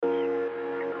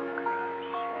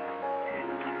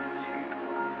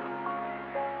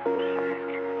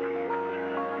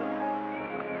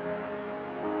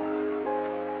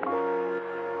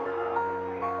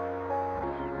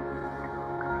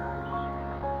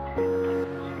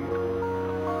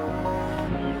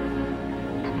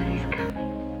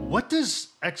What does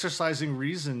exercising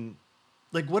reason,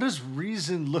 like, what does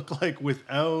reason look like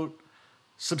without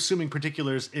subsuming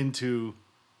particulars into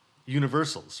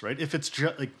universals, right? If it's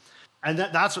just like, and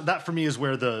that for me is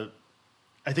where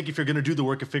I think if you're going to do the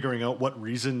work of figuring out what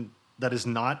reason that is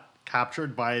not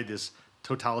captured by this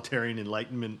totalitarian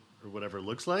enlightenment or whatever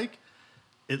looks like,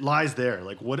 it lies there.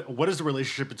 Like, what is the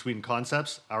relationship between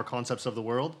concepts, our concepts of the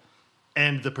world,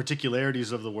 and the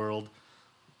particularities of the world?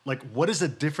 Like, what is a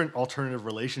different alternative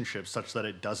relationship such that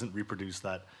it doesn't reproduce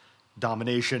that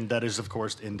domination that is, of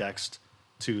course, indexed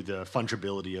to the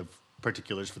fungibility of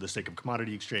particulars for the sake of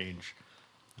commodity exchange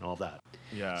and all that?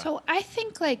 Yeah. So I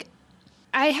think, like,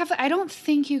 I don't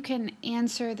think you can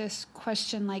answer this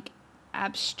question, like,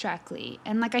 abstractly.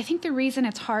 And, like, I think the reason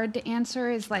it's hard to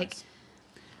answer is, like,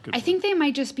 I think they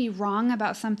might just be wrong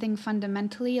about something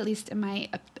fundamentally, at least in my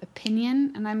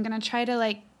opinion. And I'm going to try to,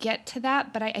 like, get to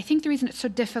that. But I think the reason it's so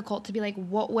difficult to be like,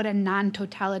 what would a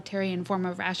non-totalitarian form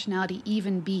of rationality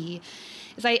even be,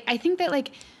 is I think that,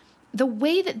 like, the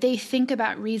way that they think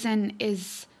about reason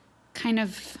is kind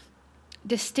of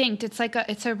distinct. It's like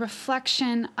it's a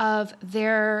reflection of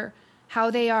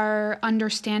how they are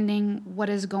understanding what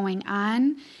is going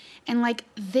on. And, like,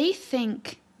 they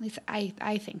think, at least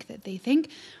I think that they think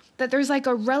that there's, like,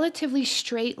 a relatively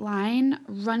straight line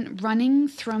running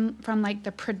from like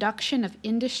the production of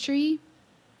industry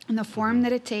and the form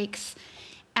that it takes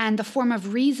and the form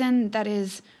of reason that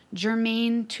is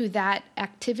germane to that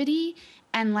activity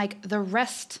and, like, the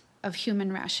rest of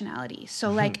human rationality.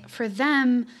 So, like, for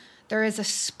them, there is a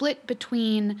split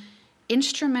between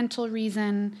instrumental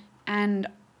reason and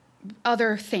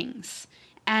other things.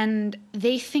 And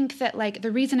they think that, like,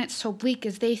 the reason it's so bleak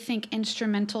is they think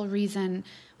instrumental reason,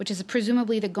 which is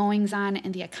presumably the goings-on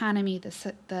in the economy,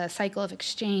 the cycle of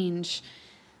exchange,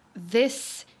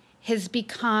 this has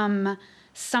become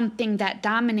something that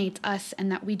dominates us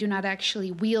and that we do not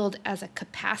actually wield as a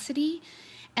capacity.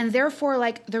 And therefore,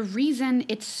 like, the reason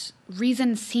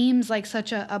reason seems like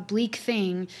such a bleak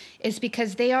thing is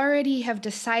because they already have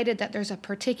decided that there's a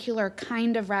particular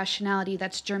kind of rationality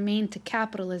that's germane to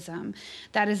capitalism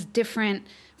that is different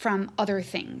from other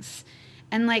things.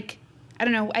 And, like, I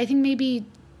don't know, I think maybe,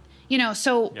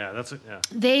 so... Yeah, that's it, yeah.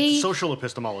 It's social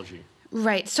epistemology.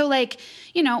 Right. So, like,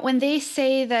 when they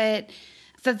say that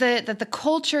the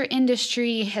culture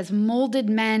industry has molded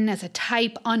men as a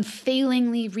type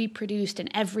unfailingly reproduced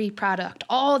in every product.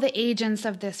 All the agents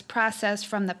of this process,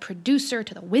 from the producer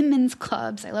to the women's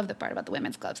clubs, I love the part about the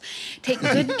women's clubs, take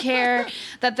good care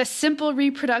that the simple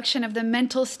reproduction of the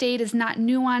mental state is not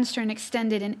nuanced or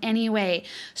extended in any way.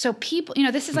 So people,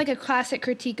 this is like a classic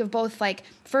critique of both, like,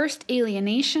 first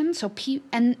alienation, so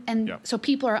so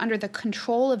people are under the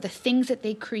control of the things that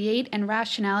they create, and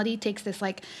rationality takes this,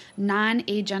 like,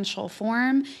 non-agential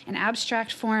form, an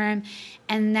abstract form,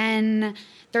 and then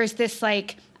there's this,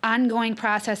 like, ongoing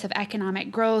process of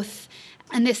economic growth,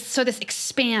 and this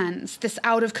expands, this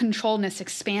out of controlness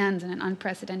expands in an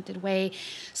unprecedented way.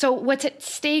 So what's at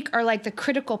stake are, like, the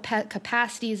critical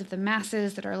capacities of the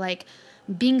masses that are, like,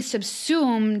 being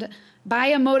subsumed by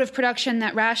a mode of production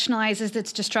that rationalizes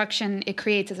its destruction it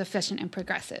creates as efficient and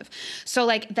progressive. So,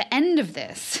 like, the end of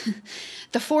this,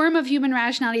 the form of human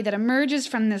rationality that emerges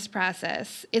from this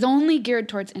process is only geared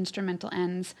towards instrumental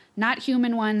ends, not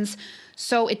human ones.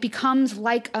 So it becomes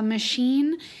like a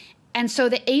machine. And so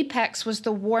the apex was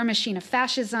the war machine of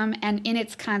fascism, and in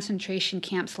its concentration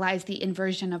camps lies the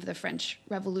inversion of the French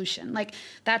Revolution. Like,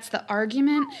 that's the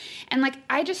argument. And, like,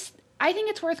 I think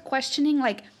it's worth questioning,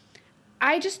 like,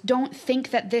 I just don't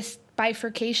think that this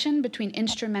bifurcation between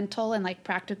instrumental and, like,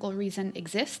 practical reason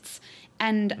exists.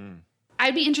 And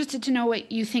I'd be interested to know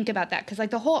what you think about that, because,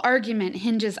 like, the whole argument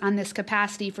hinges on this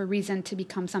capacity for reason to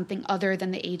become something other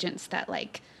than the agents that,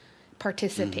 like,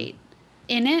 participate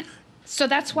in it. So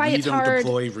that's why it's hard. We don't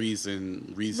deploy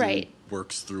reason. Reason right.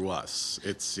 works through us.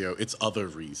 It's, it's other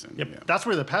reason. Yep. Yeah. That's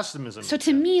where the pessimism. So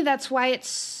to me, that's why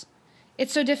it's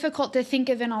so difficult to think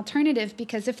of an alternative,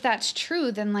 because if that's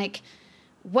true, then, like,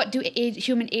 what do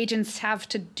human agents have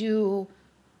to do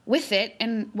with it,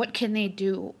 and what can they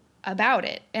do about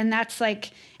it? And that's, like,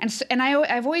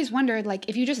 I've always wondered, like,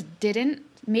 if you just didn't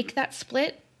make that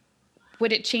split,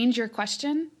 would it change your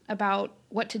question about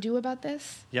what to do about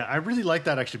this? Yeah, I really like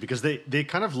that, actually, because they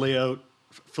kind of lay out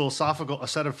a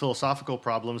set of philosophical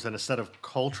problems and a set of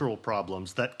cultural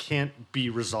problems that can't be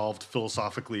resolved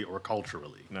philosophically or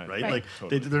culturally, right? Like,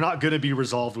 totally. They're not going to be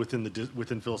resolved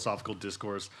within philosophical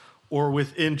discourse or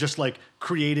within just, like,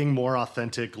 creating more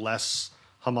authentic, less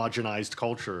homogenized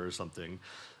culture or something.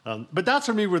 But that's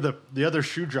for me where the other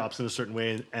shoe drops in a certain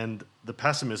way, and the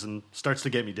pessimism starts to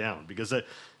get me down because I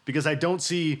don't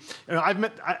see. I've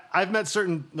met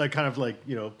certain kind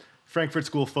of Frankfurt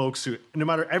School folks who, no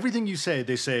matter everything you say,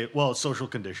 they say, well, it's social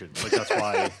conditions. That's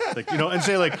why, and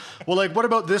say what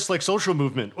about this, social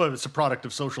movement? Well, it's a product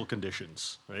of social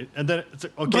conditions, right? And then it's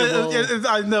like, okay,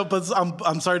 I know, but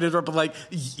I'm sorry to interrupt, but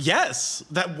yes,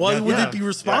 that one would it be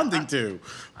responding to?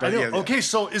 But I know. Okay,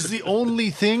 so is the only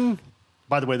thing,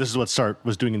 by the way, this is what Sartre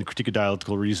was doing in Critique of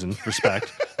Dialectical Reason,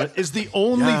 respect, but is the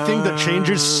only thing that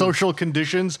changes social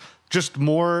conditions just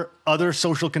more other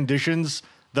social conditions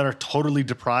that are totally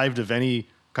deprived of any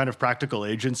kind of practical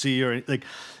agency or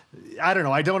I don't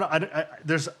know.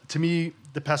 There's, to me,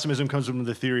 the pessimism comes from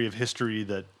the theory of history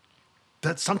that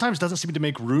sometimes doesn't seem to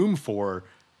make room for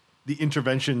the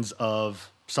interventions of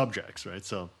subjects, right?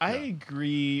 So I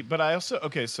agree, but I also,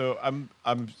 so I'm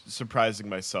surprising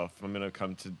myself. I'm going to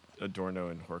come to Adorno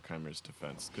and Horkheimer's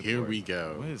defense. Good Here Lord. we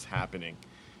go. What is happening?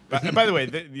 By the way,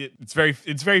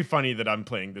 it's very funny that I'm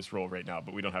playing this role right now,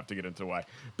 but we don't have to get into why.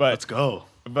 But let's go.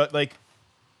 But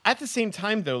at the same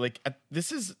time, though,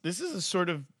 this is a sort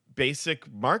of basic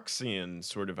Marxian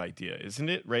sort of idea, isn't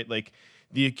it? Right?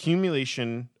 The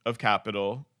accumulation of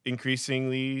capital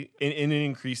increasingly in an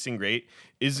increasing rate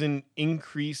is an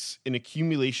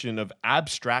accumulation of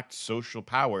abstract social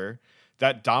power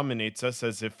that dominates us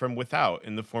as if from without,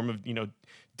 in the form of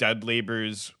dead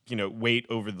labor's weight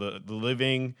over the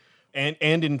living, and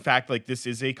in fact this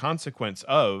is a consequence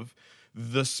of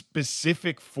the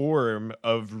specific form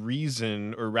of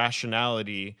reason or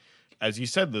rationality, as you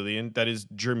said, Lillian, that is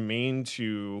germane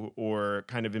to or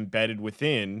kind of embedded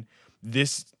within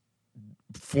this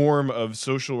form of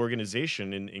social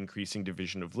organization and increasing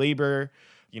division of labor,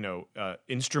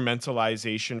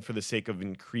 instrumentalization for the sake of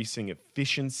increasing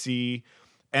efficiency.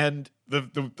 And the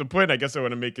point I guess I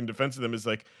want to make in defense of them is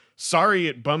sorry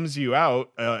it bums you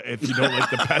out if you don't like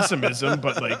the pessimism,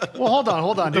 but well,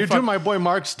 hold on. You're doing my boy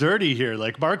Marx dirty here.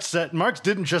 Marx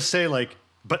didn't just say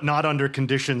but not under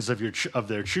conditions of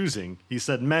their choosing. He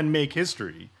said men make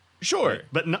history. Sure, right?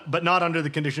 but not under the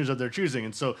conditions of their choosing.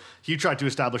 And so he tried to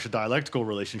establish a dialectical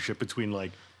relationship between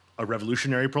a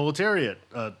revolutionary proletariat,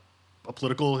 a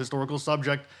political historical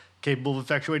subject capable of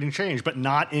effectuating change, but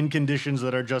not in conditions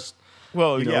that are just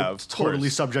totally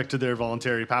subject to their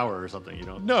voluntary power or something,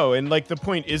 No, and the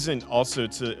point isn't also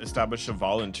to establish a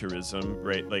voluntarism,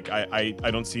 right? I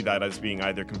don't see that as being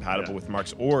either compatible with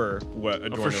Marx or what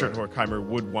Adorno and Horkheimer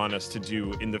would want us to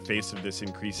do in the face of this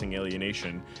increasing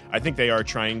alienation. I think they are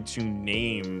trying to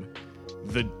name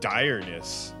the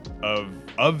direness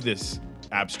of this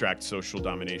abstract social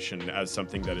domination as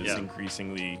something that is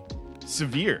increasingly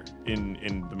severe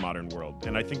in the modern world,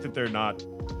 and I think that they're not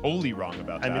wholly wrong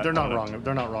about that. I mean, they're not wrong.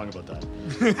 They're not wrong about that.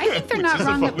 I think they're not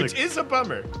wrong. Which is a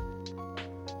bummer.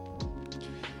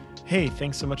 Hey,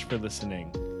 thanks so much for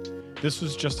listening. This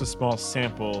was just a small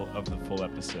sample of the full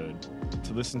episode.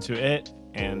 To listen to it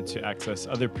and to access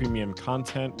other premium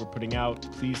content we're putting out,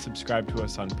 please subscribe to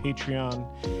us on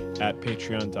Patreon at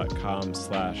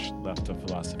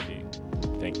patreon.com/leftofphilosophy.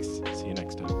 Thanks. See you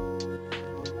next time.